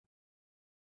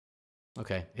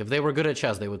Okay, if they were good at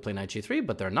chess, they would play knight g3,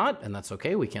 but they're not, and that's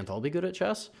okay. We can't all be good at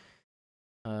chess.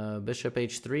 Bishop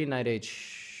h3, knight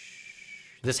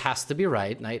h... This has to be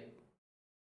right. Knight...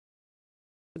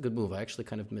 A good move. I actually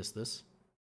kind of missed this.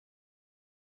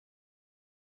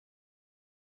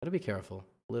 Gotta be careful.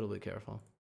 A little bit careful.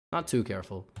 Not too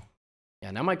careful.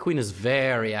 Yeah, now my queen is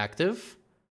very active.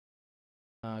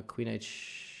 Queen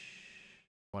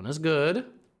h1 is good.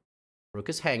 Rook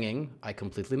is hanging. I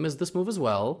completely missed this move as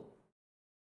well.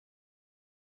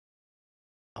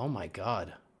 Oh my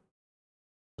god.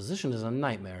 Position is a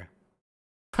nightmare.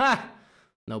 Ha!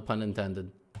 No pun intended.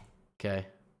 Okay.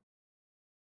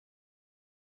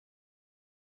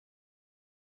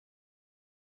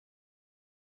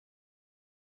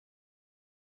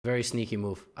 Very sneaky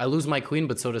move. I lose my queen,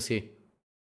 but so does he.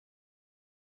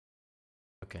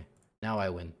 Okay. Now I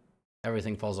win.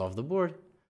 Everything falls off the board.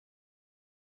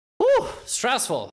 Whew! Stressful.